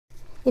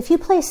If you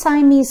play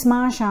Siamese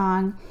Mah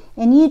Jongg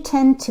and you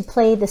tend to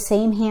play the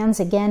same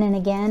hands again and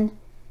again,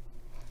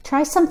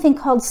 try something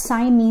called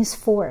Siamese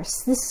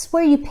Force. This is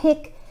where you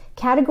pick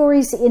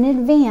categories in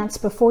advance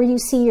before you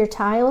see your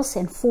tiles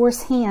and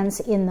force hands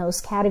in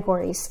those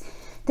categories.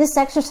 This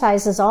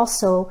exercise is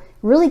also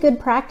really good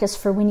practice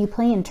for when you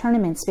play in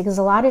tournaments, because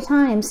a lot of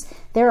times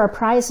there are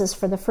prizes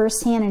for the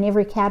first hand in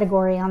every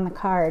category on the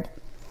card.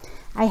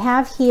 I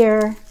have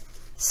here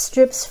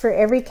strips for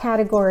every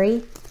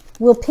category.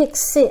 We'll pick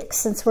 6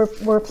 since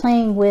we're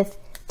playing with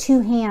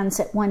 2 hands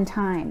at one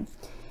time,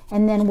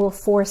 and then we'll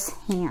force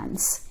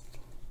hands.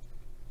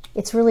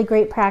 It's really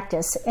great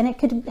practice, and it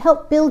could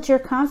help build your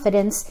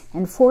confidence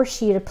and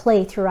force you to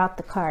play throughout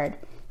the card.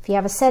 If you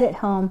have a set at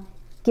home,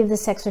 give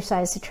this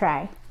exercise a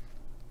try.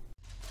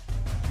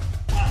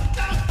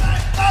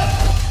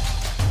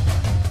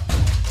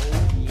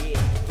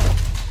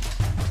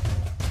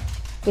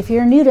 If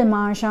you're new to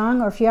Mah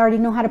Jongg, or if you already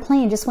know how to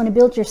play and just want to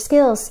build your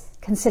skills,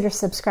 consider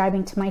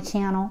subscribing to my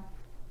channel.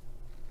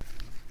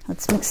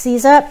 Let's mix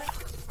these up.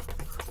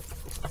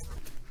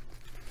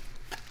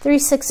 3,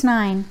 6,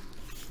 9.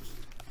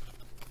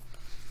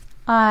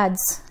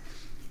 Odds.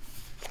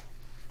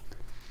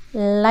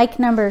 Like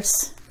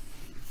numbers.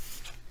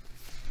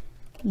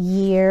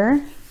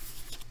 Year.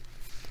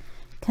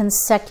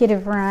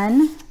 Consecutive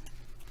run.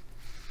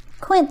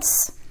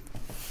 Quints.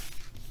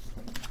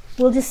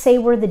 We'll just say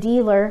we're the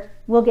dealer.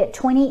 We'll get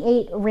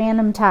 28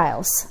 random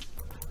tiles.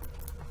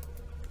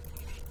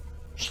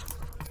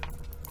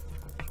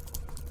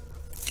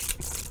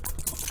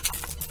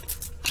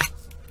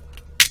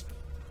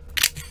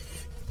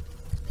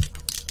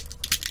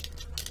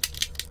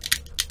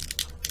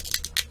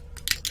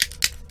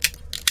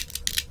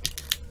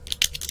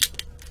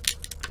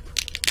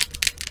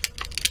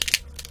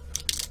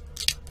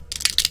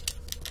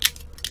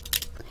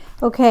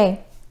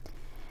 Okay,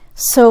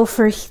 so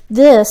for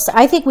this,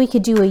 I think we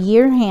could do a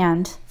year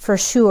hand for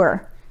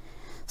sure.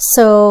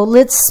 So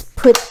let's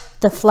put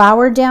the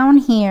flower down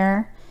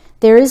here.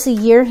 There is a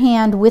year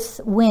hand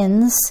with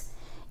wins,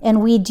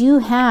 and we do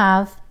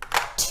have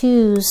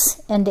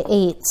 2s and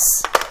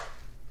 8s,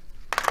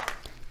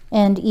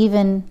 and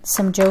even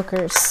some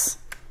jokers.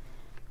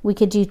 We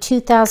could do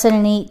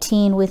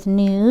 2018 with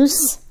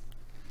news.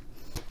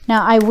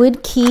 Now I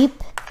would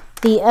keep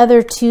the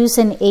other 2s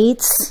and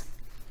 8s,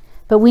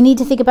 but we need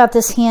to think about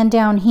this hand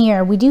down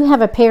here. We do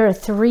have a pair of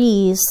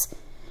 3s.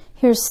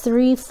 Here's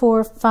 3,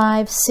 4,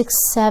 5, 6,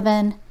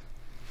 7.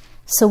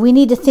 So we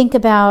need to think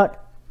about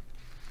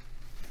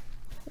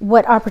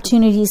what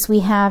opportunities we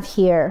have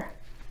here.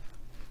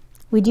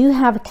 We do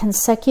have a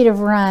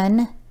consecutive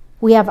run.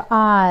 We have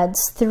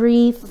odds,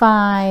 3,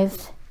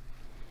 5.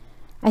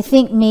 I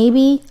think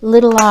maybe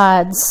little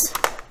odds.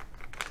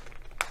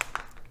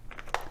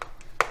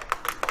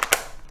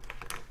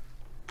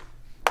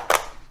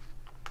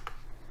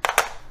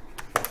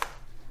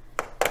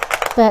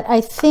 But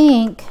I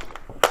think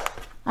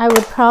I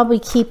would probably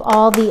keep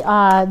all the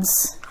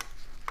odds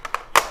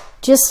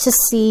just to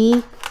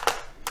see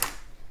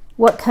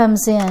what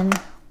comes in.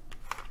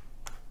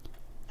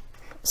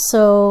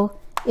 So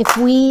if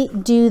we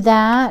do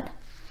that,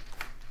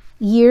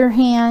 year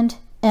hand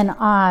and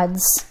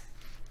odds,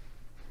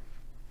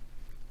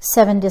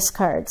 7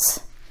 discards.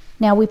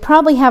 Now we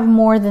probably have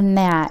more than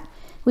that.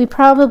 We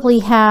probably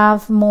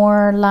have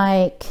more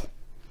like,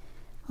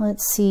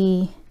 let's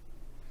see,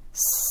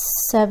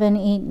 7,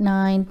 8,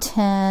 9,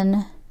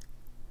 10,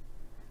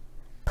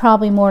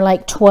 probably more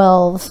like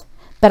 12.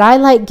 But I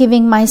like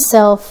giving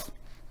myself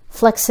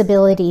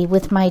flexibility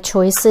with my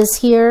choices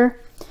here.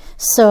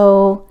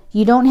 So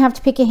you don't have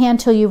to pick a hand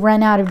till you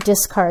run out of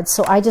discards.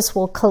 So I just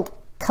will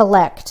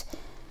collect.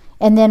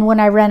 And then when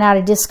I run out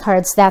of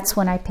discards, that's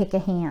when I pick a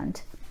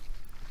hand.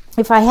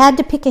 If I had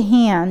to pick a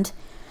hand,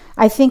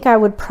 I think I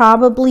would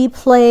probably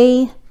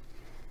play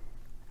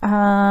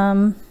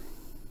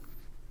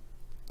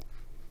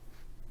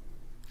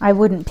I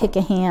wouldn't pick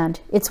a hand.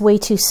 It's way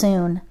too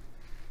soon.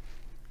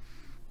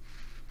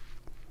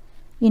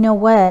 You know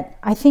what?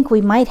 I think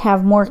we might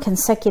have more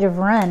consecutive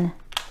run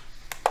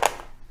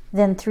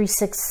than 3,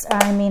 6,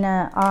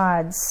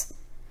 odds.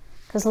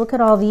 Because look at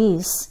all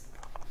these.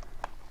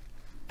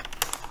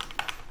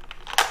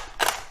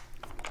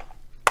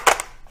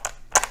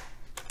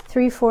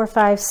 Three, 4,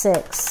 5,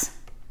 6.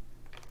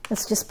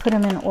 Let's just put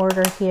them in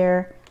order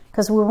here,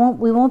 because we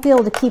won't be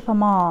able to keep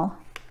them all.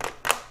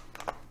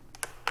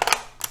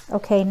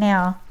 Okay,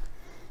 now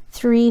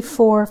 3,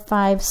 4,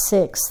 5,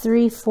 6,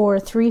 3, 4,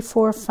 3,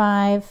 4,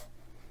 5,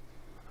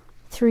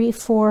 3,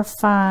 4,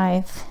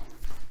 5.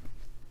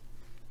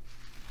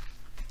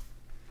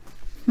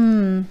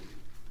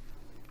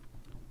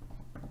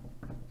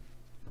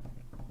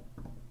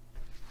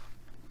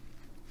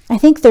 I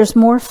think there's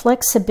more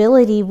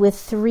flexibility with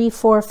 3,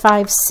 4,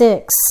 5,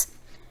 6.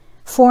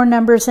 4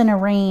 numbers in a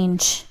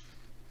range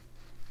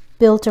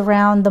built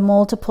around the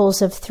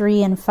multiples of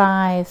 3 and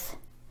 5.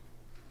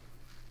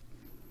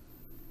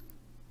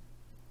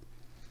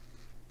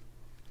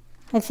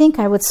 I think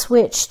I would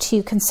switch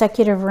to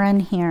consecutive run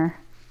here.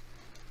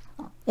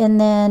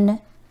 And then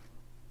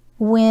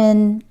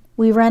when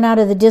we run out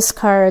of the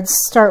discards,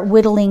 start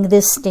whittling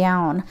this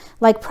down.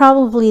 Like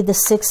probably the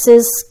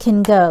 6s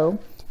can go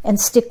and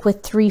stick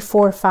with 3,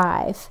 4,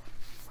 5.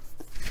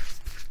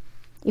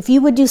 If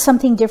you would do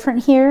something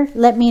different here,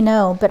 let me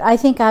know. But I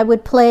think I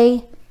would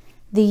play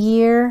the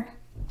year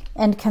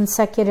and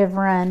consecutive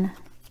run.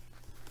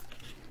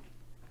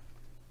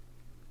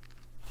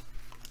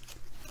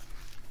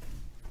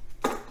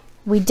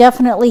 We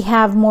definitely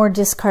have more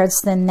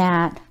discards than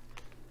that.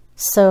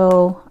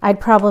 So I'd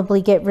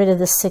probably get rid of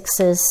the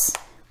 6s.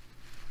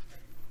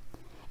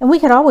 And we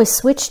could always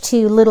switch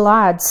to little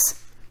odds.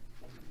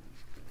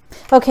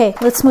 Okay,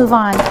 let's move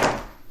on.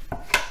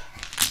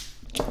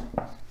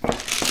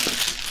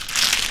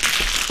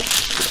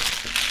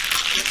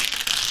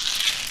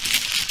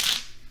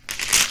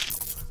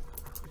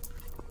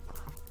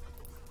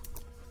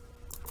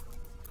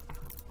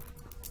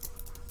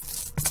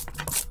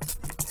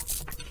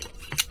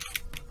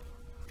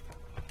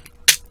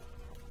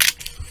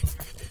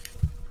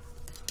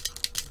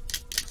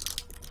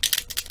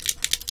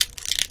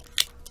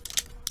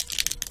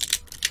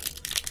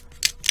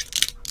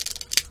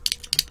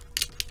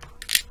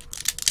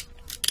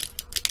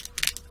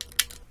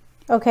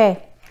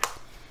 Okay,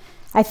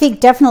 I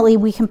think definitely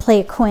we can play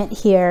a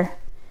quint here.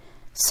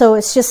 So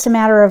it's just a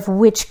matter of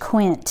which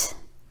quint.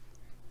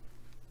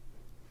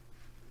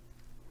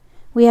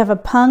 We have a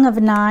pung of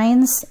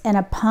 9s and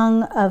a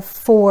pung of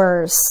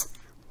 4s.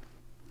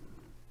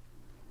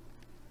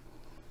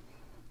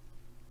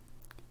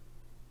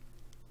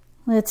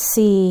 Let's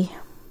see.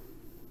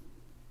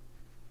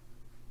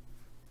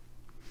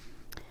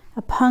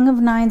 A pung of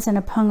 9s and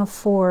a pung of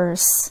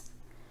 4s.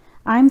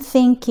 I'm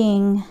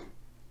thinking,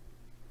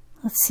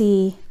 let's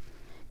see,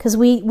 because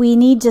we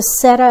need to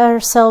set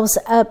ourselves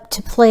up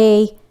to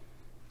play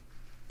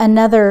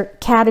another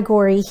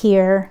category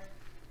here.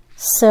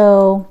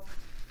 So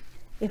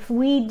if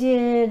we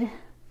did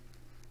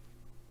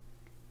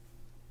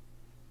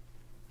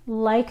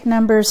like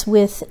numbers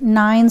with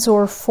 9s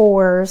or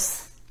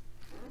 4s,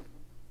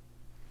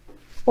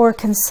 or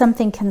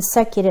something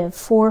consecutive,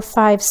 4,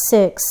 5,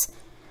 6,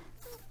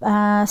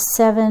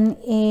 7,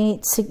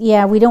 8, 6,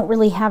 yeah, we don't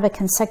really have a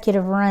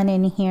consecutive run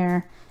in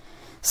here.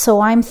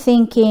 So I'm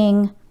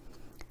thinking,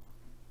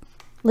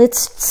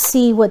 let's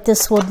see what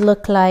this would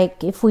look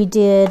like if we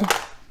did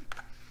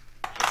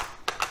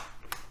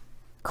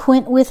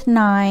quint with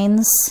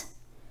 9s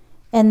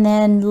and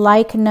then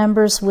like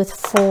numbers with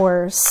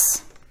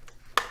 4s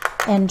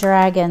and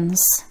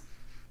dragons.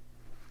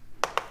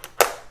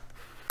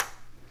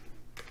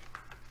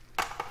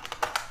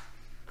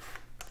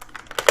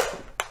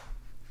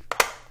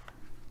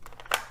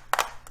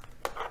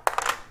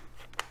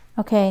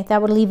 Okay,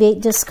 that would leave 8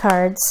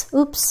 discards.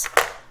 Oops.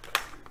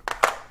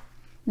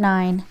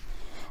 9.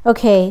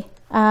 Okay,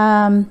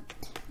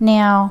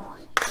 now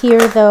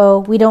here though,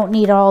 we don't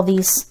need all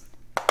these.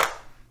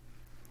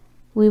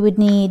 We would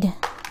need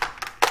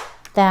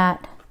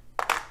that.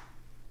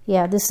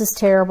 Yeah, this is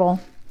terrible.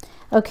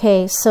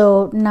 Okay,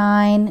 so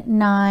 9,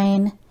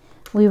 9.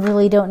 We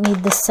really don't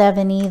need the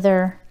 7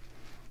 either.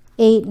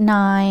 8,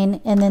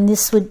 9, and then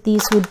these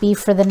would be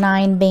for the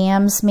 9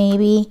 bams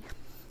maybe.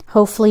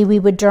 Hopefully we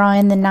would draw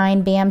in the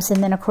 9 bams,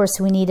 and then of course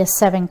we need a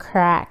 7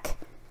 crack.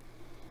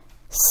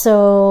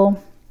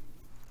 So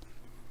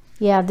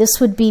yeah, this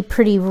would be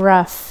pretty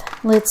rough.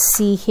 Let's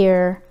see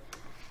here.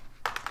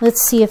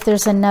 Let's see if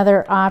there's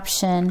another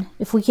option.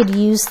 If we could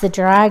use the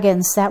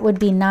dragons, that would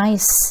be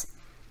nice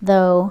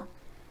though.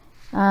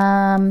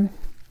 And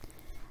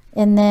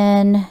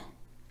then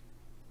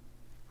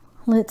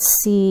let's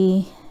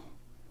see,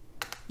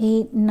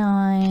 8,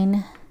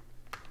 9.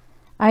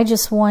 I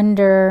just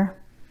wonder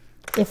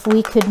if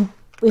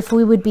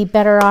we would be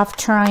better off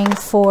trying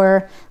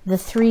for the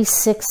 3,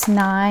 6,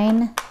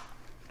 9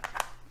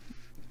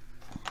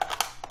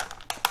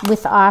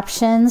 with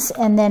options,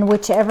 and then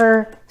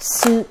whichever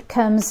suit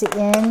comes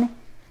in,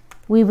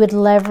 we would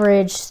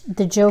leverage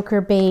the joker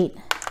bait.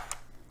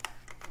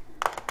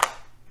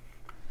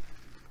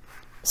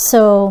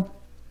 So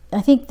I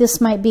think this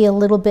might be a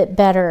little bit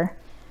better.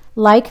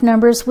 Like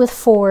numbers with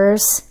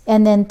 4s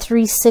and then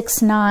 3,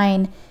 6,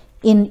 9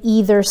 in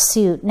either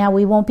suit. Now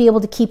we won't be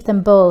able to keep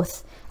them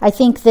both. I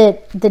think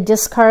that the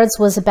discards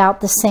was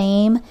about the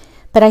same,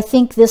 but I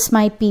think this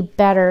might be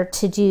better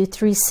to do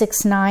 3,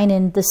 6, 9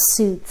 in the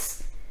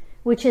suits,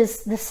 which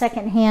is the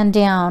second hand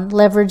down.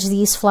 Leverage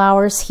these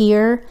flowers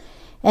here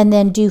and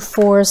then do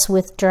 4s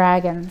with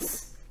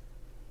dragons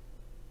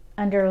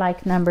under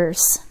like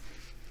numbers.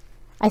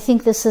 I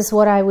think this is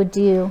what I would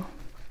do.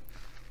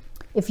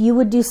 If you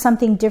would do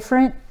something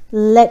different,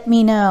 let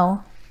me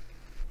know.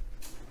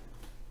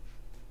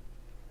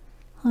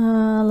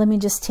 Let me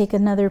just take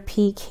another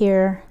peek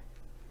here.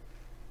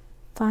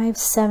 5,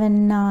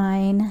 7,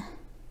 9.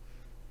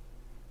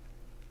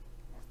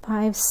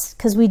 5,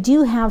 because we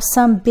do have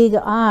some big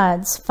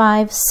odds.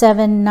 5,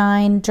 7,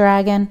 9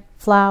 dragon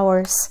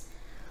flowers.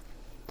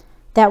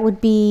 That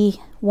would be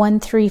 1,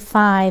 3,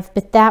 5,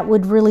 but that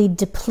would really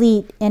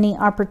deplete any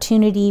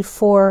opportunity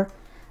for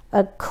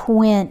a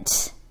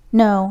quint.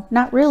 No,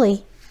 not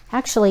really.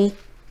 Actually,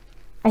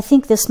 I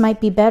think this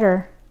might be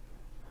better.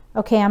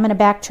 Okay, I'm going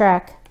to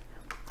backtrack.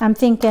 I'm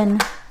thinking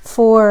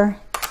 4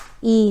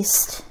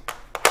 East,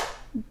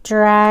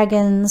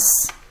 dragons,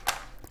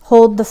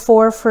 hold the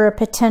 4 for a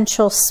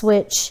potential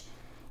switch,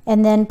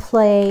 and then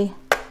play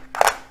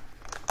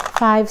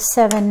 5,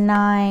 7,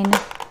 9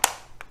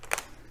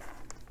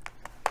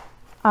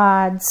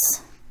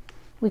 odds.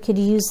 We could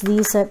use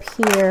these up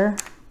here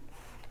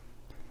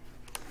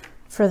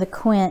for the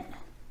quint.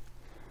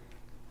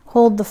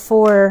 Hold the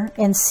 4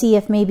 and see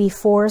if maybe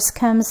 4s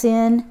comes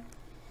in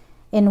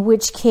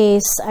which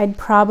case I'd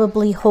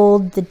probably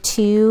hold the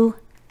 2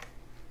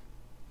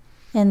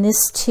 and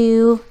this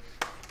 2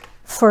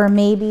 for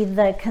maybe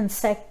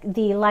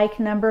the like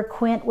number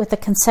quint with a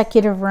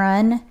consecutive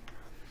run.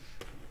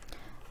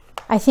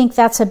 I think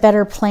that's a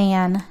better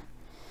plan.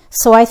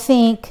 So I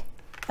think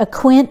a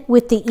quint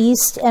with the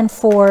East and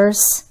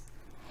 4s,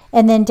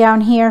 and then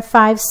down here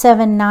 5,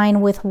 7,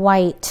 9 with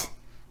white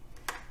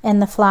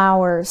and the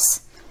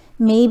flowers.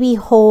 Maybe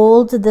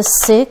hold the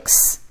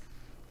 6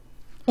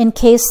 in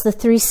case the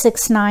 3,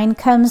 6, 9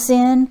 comes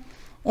in,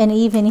 and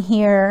even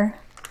here.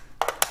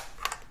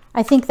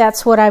 I think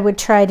that's what I would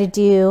try to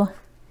do.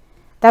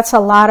 That's a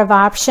lot of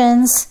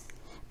options,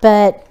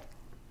 but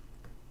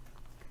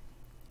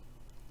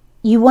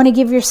you want to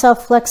give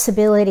yourself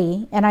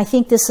flexibility, and I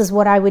think this is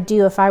what I would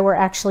do if I were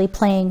actually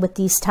playing with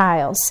these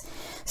tiles.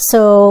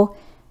 So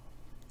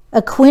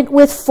a quint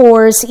with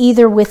 4s,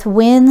 either with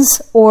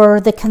wins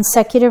or the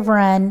consecutive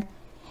run,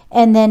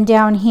 and then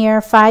down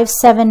here 5,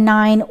 7,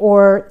 9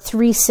 or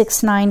 3,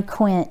 6, 9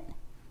 quint.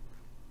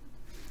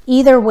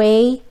 Either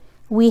way,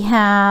 we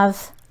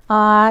have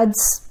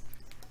odds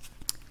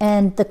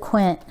and the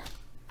quint.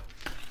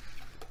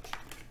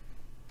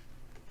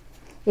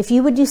 If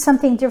you would do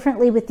something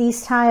differently with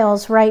these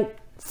tiles, write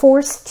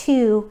force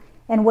 2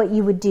 and what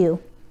you would do.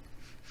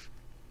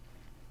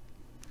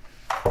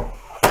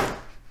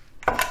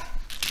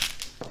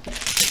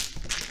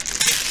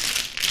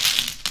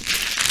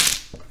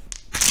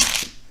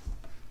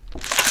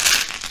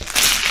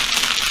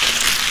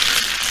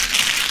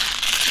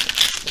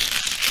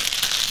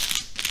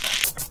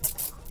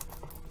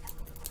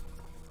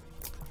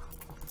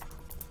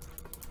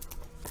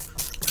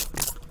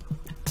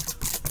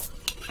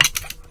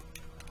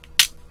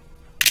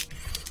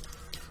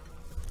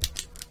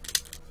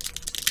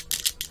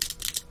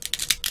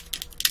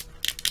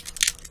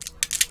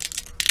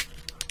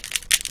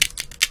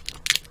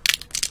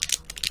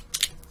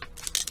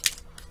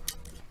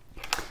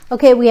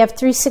 Okay, we have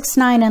 3, 6,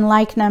 9 and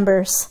like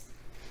numbers.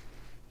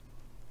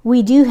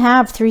 We do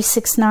have 3,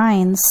 6,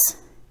 9s.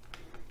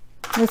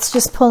 Let's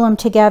just pull them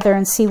together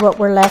and see what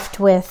we're left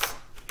with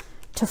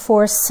to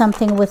force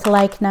something with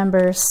like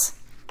numbers.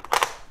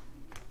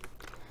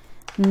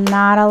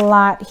 Not a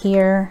lot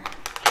here.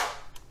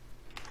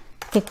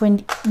 I think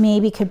we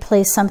maybe could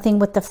play something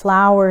with the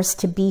flowers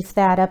to beef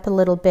that up a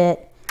little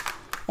bit.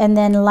 And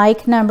then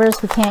like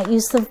numbers, we can't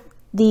use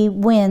the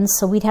wins,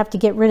 so we'd have to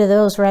get rid of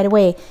those right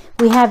away.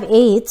 We have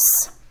 8s.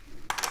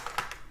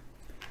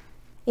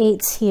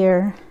 8s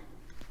here.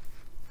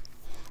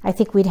 I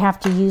think we'd have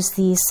to use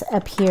these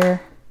up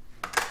here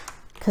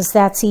because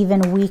that's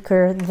even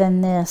weaker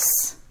than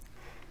this.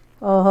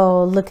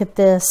 Oh, look at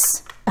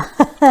this.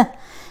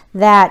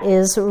 That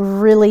is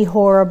really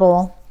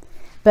horrible.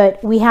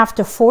 But we have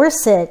to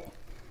force it.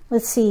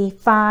 Let's see,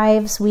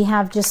 5s, we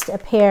have just a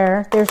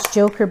pair. There's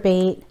joker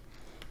bait.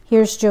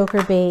 Here's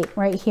joker bait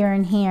right here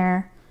and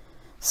here.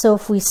 So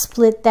if we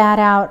split that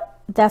out,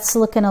 that's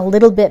looking a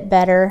little bit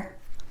better.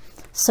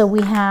 So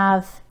we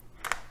have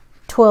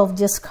 12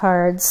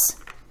 discards.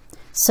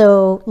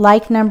 So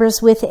like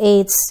numbers with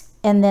 8s,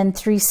 and then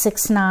 3,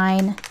 6,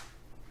 9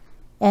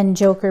 and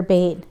joker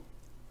bait,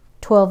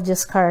 12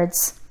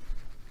 discards.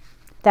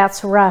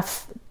 That's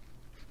rough.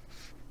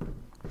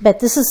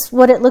 But this is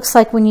what it looks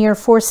like when you're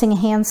forcing a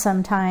hand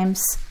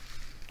sometimes.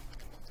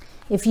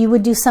 If you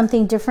would do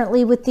something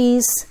differently with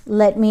these,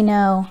 let me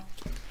know.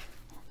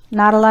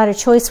 Not a lot of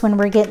choice when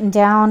we're getting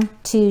down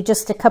to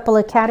just a couple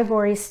of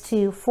categories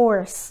to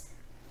force.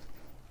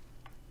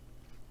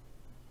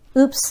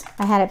 Oops,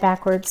 I had it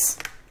backwards.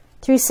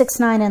 3, 6,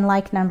 9 and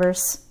like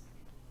numbers.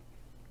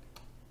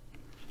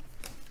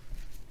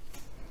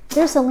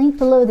 There's a link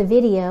below the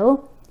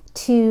video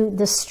to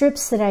the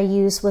strips that I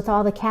use with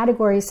all the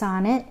categories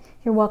on it.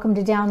 You're welcome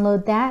to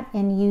download that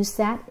and use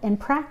that and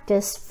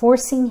practice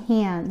forcing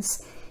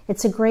hands.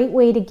 It's a great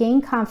way to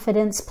gain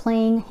confidence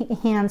playing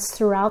hands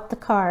throughout the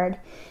card.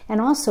 And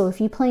also,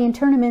 if you play in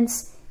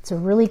tournaments, it's a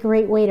really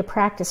great way to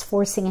practice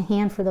forcing a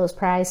hand for those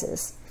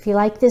prizes. If you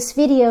like this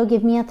video,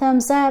 give me a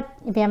thumbs up.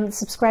 If you haven't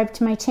subscribed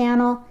to my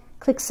channel,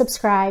 click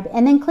subscribe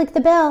and then click the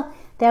bell.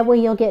 That way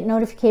you'll get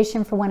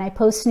notification for when I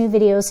post new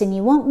videos and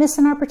you won't miss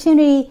an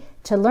opportunity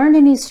to learn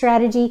a new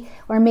strategy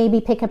or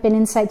maybe pick up an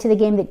insight to the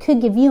game that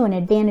could give you an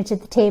advantage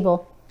at the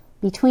table.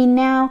 Between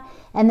now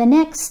and the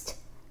next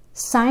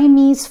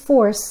Siamese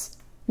Force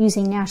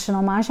using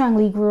National Mah Jongg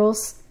League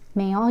rules,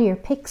 may all your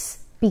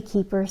picks be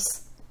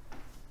keepers.